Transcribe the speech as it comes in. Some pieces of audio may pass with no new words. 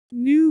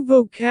New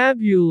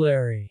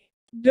vocabulary.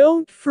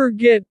 Don't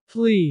forget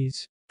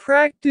please,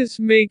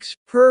 practice makes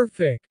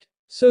perfect,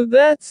 so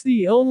that's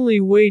the only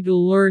way to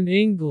learn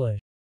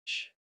English.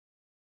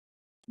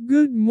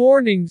 Good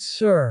morning,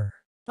 sir.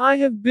 I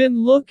have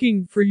been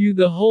looking for you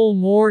the whole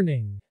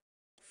morning.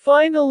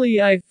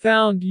 Finally I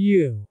found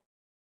you.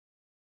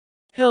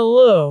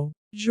 Hello,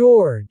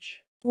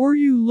 George. Were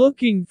you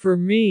looking for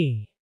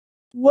me?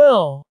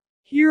 Well,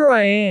 here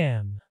I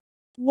am.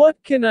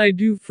 What can I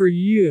do for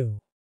you?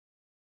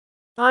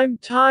 I'm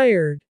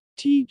tired,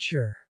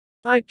 teacher.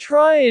 I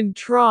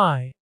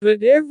try,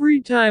 but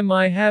every time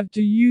I have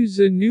to use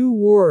a new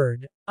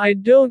word, I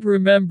don't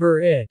remember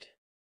it.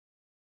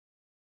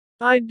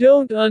 I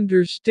don't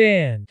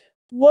understand.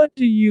 What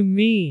do you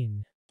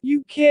mean?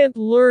 You can't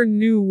learn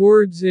new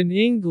words in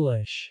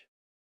English.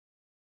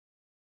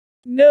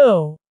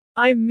 No,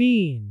 I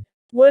mean,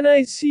 when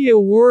I see a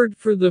word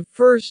for the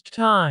first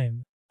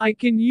time, I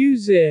can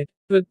use it,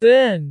 but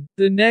then,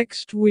 the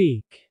next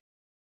week,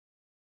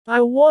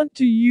 I want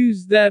to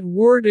use that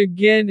word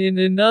again in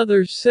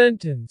another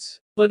sentence,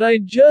 but I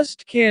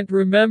just can't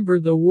remember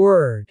the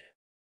word.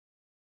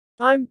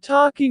 I'm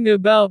talking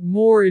about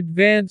more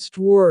advanced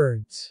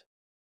words.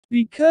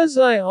 Because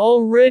I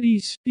already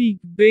speak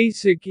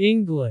basic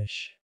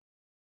English.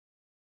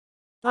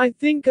 I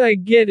think I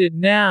get it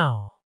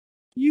now.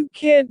 You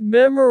can't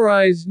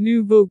memorize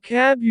new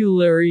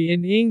vocabulary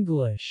in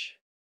English.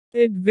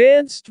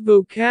 Advanced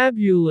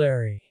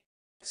vocabulary.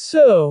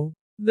 So,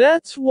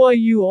 that's why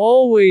you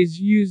always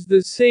use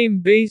the same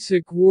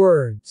basic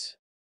words.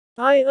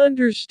 I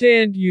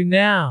understand you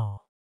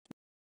now.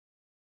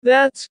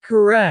 That's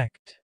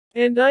correct.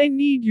 And I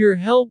need your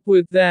help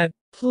with that,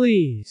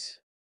 please.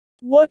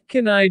 What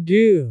can I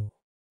do?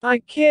 I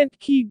can't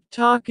keep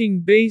talking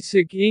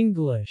basic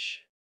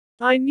English.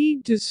 I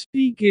need to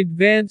speak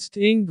advanced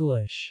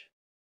English.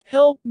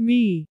 Help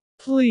me,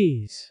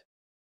 please.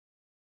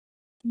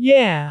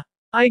 Yeah,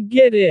 I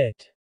get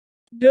it.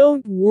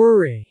 Don't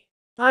worry.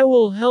 I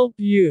will help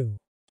you.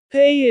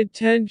 Pay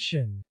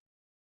attention.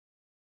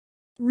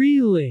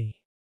 Really?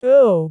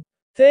 Oh,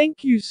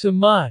 thank you so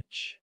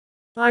much.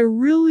 I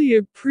really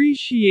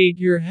appreciate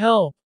your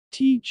help,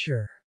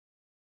 teacher.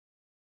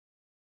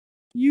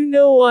 You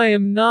know I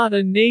am not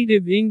a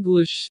native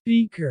English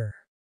speaker.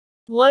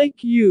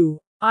 Like you,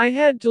 I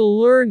had to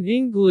learn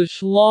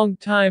English long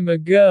time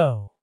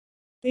ago.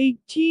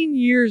 18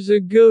 years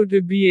ago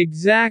to be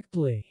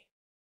exactly.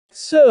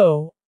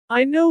 So,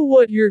 I know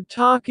what you're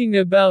talking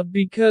about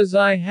because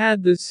I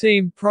had the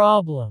same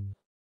problem.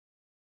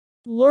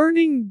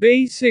 Learning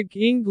basic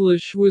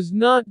English was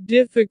not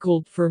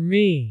difficult for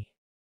me.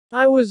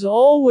 I was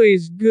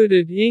always good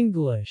at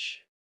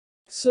English.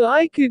 So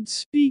I could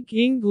speak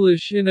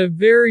English in a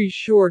very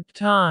short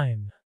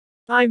time.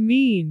 I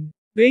mean,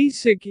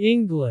 basic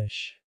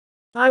English.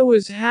 I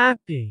was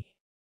happy.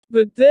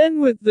 But then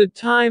with the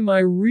time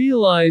I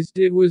realized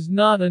it was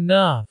not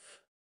enough.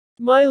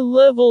 My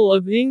level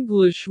of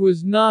English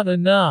was not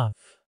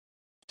enough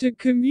to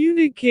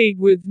communicate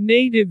with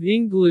native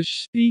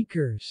English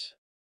speakers.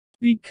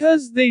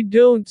 Because they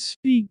don't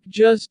speak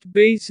just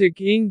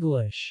basic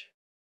English.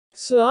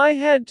 So I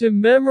had to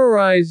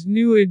memorize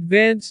new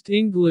advanced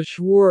English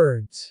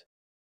words.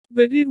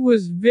 But it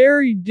was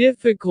very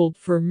difficult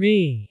for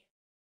me.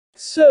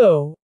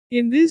 So,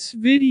 in this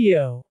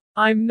video,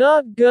 I'm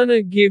not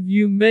gonna give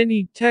you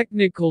many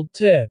technical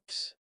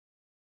tips.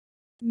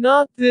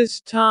 Not this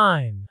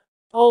time.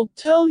 I'll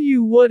tell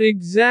you what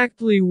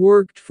exactly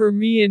worked for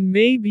me and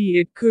maybe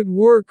it could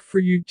work for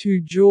you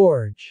too,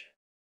 George.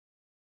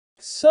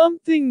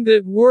 Something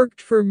that worked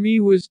for me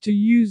was to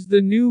use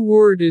the new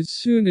word as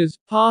soon as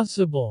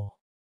possible.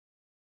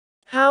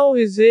 How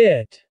is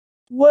it?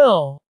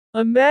 Well,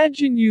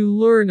 imagine you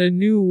learn a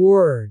new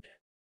word.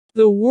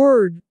 The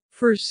word,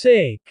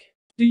 forsake.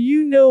 Do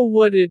you know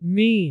what it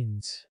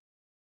means?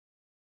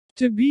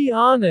 To be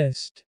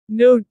honest,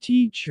 no,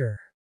 teacher.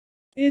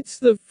 It's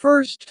the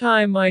first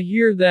time I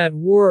hear that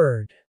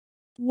word.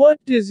 What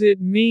does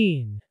it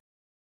mean?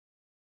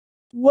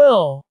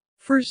 Well,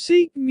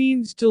 forsake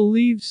means to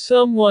leave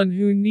someone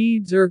who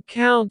needs or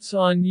counts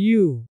on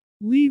you,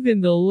 leave in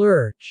the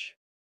lurch.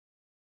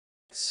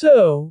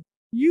 So,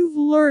 you've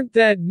learnt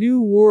that new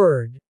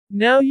word,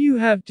 now you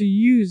have to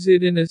use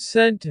it in a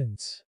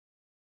sentence.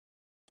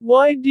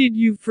 Why did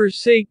you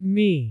forsake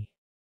me?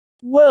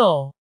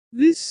 Well,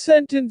 this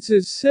sentence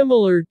is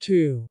similar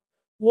to,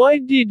 why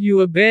did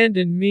you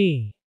abandon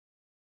me?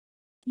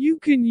 You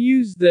can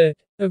use that,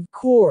 of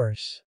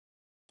course.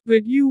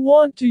 But you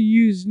want to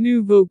use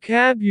new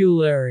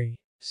vocabulary,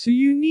 so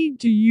you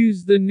need to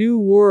use the new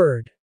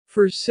word,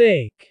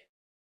 forsake.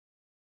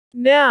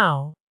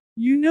 Now,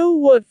 you know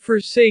what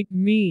forsake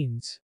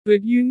means,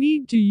 but you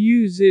need to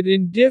use it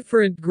in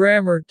different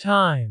grammar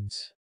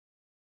times.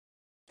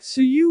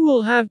 So you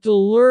will have to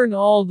learn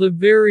all the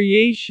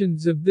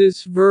variations of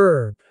this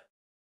verb.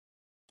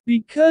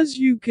 Because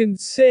you can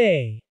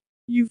say,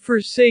 you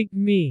forsake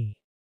me.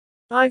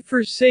 I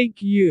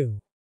forsake you.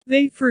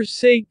 They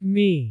forsake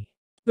me.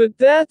 But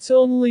that's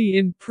only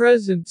in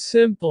present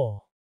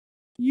simple.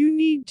 You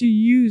need to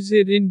use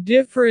it in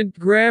different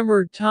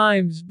grammar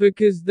times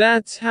because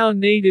that's how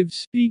native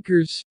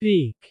speakers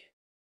speak.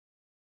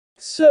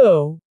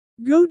 So,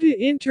 go to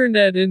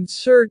internet and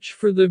search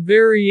for the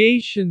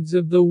variations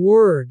of the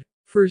word,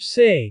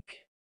 forsake.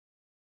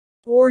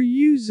 Or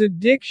use a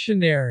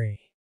dictionary.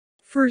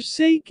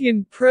 Forsake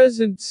in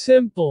present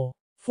simple,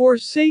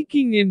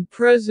 forsaking in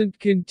present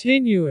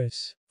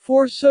continuous,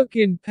 forsook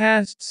in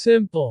past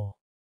simple.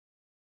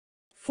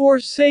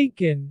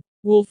 Forsaken,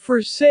 will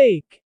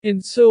forsake,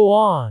 and so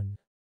on.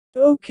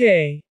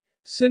 Okay,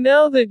 so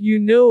now that you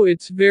know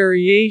its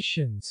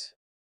variations,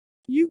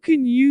 you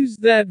can use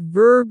that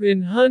verb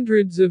in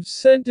hundreds of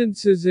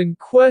sentences and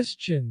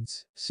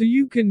questions, so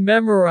you can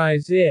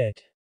memorize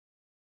it.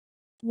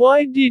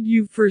 Why did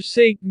you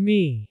forsake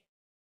me?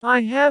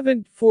 I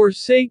haven't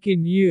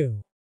forsaken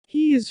you.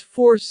 He is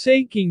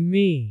forsaking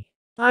me.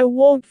 I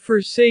won't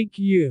forsake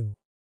you.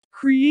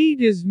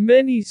 Create as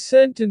many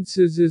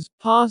sentences as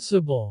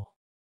possible.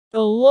 A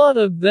lot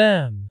of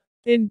them.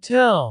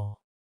 Until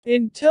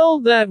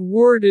that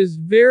word is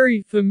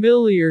very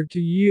familiar to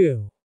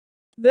you.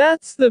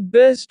 That's the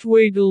best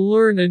way to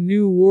learn a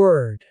new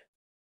word.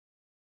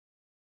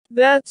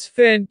 That's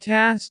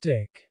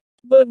fantastic.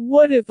 But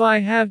what if I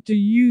have to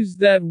use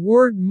that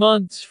word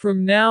months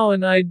from now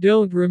and I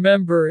don't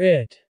remember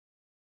it?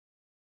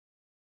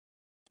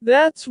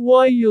 That's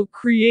why you'll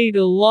create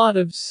a lot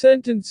of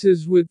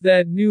sentences with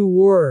that new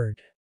word.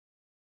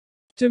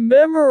 To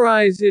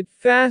memorize it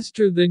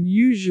faster than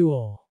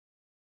usual.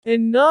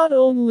 And not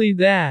only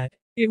that,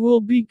 it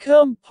will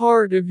become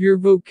part of your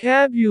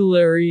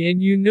vocabulary,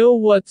 and you know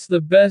what's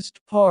the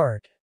best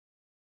part?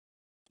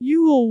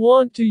 You will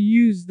want to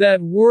use that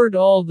word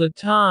all the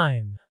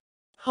time.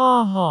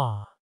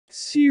 Haha.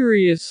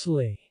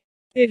 Seriously.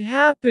 It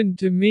happened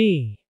to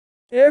me.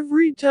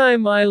 Every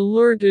time I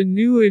learnt a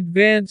new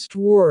advanced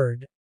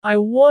word, I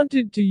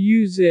wanted to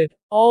use it,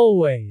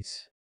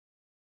 always.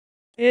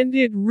 And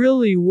it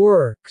really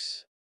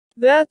works.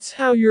 That's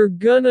how you're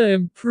gonna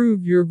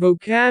improve your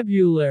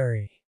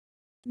vocabulary.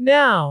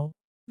 Now,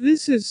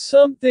 this is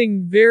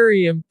something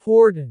very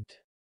important.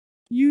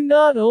 You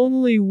not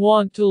only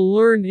want to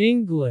learn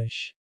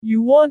English,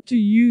 you want to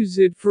use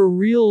it for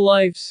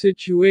real-life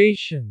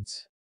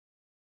situations.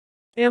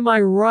 Am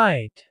I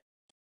right?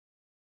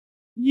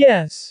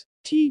 Yes,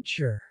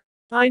 teacher.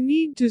 I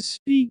need to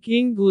speak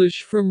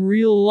English from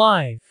real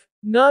life,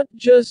 not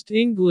just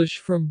English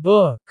from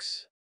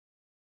books.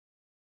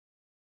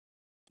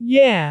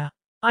 Yeah,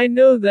 I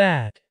know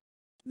that.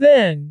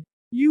 Then,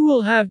 you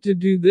will have to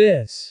do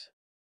this.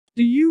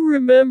 Do you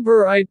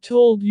remember I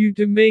told you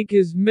to make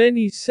as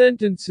many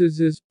sentences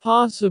as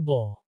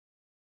possible?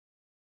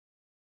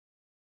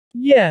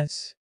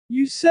 Yes,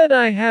 you said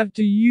I have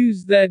to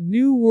use that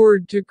new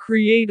word to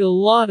create a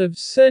lot of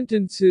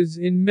sentences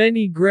in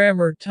many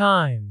grammar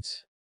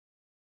times.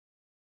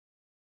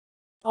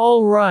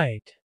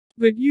 Alright.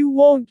 But you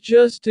won't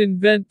just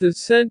invent the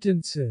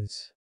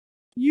sentences.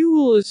 You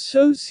will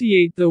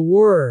associate the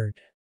word.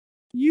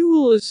 You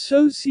will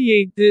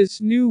associate this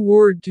new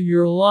word to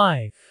your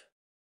life.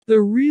 The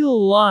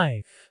real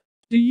life.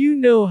 Do you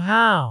know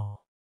how?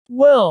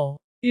 Well,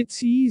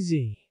 it's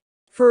easy.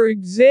 For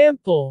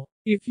example,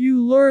 if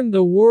you learn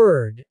the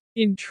word,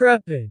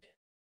 intrepid.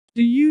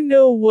 Do you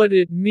know what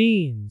it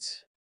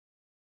means?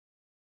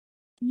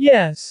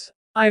 Yes,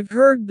 I've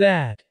heard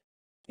that.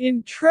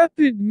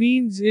 Intrepid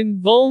means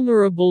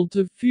invulnerable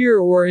to fear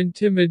or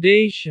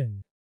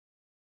intimidation.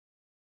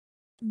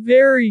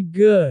 Very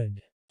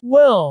good.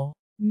 Well,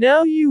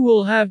 now you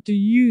will have to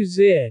use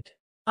it.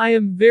 I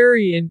am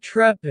very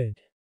intrepid.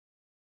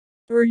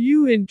 Are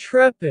you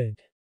intrepid?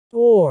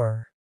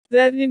 Or,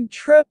 that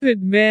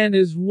intrepid man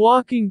is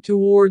walking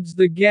towards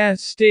the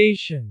gas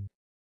station.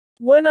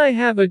 When I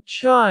have a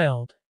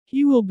child,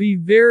 he will be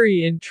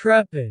very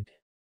intrepid.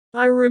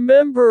 I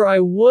remember I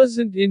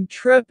wasn't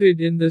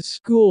intrepid in the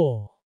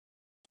school.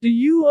 Do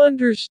you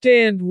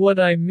understand what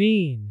I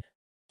mean?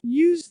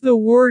 Use the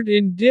word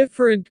in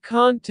different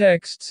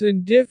contexts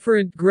and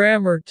different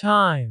grammar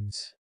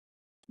times.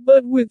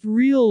 But with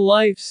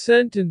real-life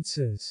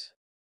sentences.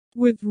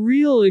 With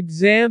real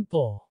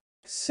example.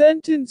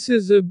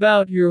 Sentences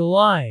about your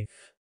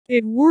life.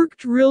 It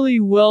worked really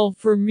well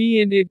for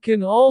me, and it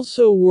can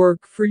also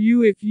work for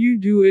you if you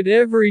do it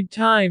every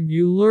time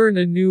you learn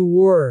a new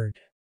word.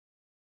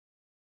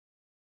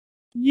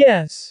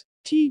 Yes,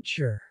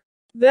 teacher.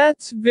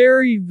 That's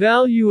very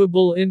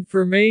valuable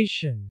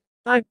information.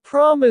 I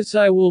promise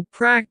I will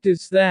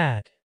practice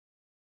that.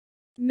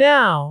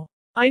 Now,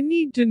 I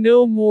need to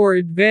know more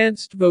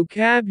advanced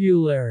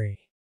vocabulary.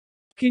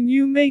 Can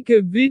you make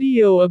a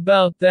video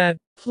about that,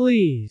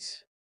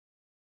 please?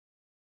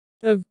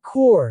 Of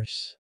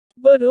course.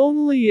 But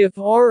only if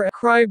our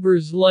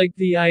subscribers like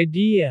the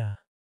idea.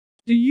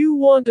 Do you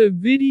want a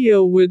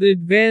video with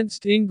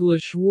advanced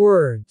English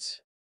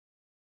words?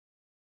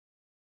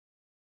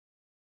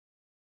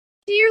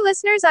 Dear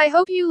listeners, I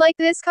hope you like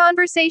this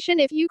conversation.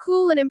 If you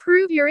cool and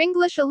improve your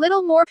English a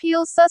little more,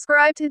 please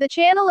subscribe to the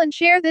channel and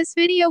share this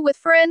video with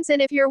friends.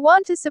 And if you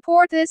want to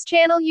support this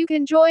channel, you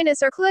can join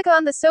us or click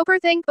on the Super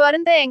Think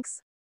button.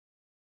 Thanks.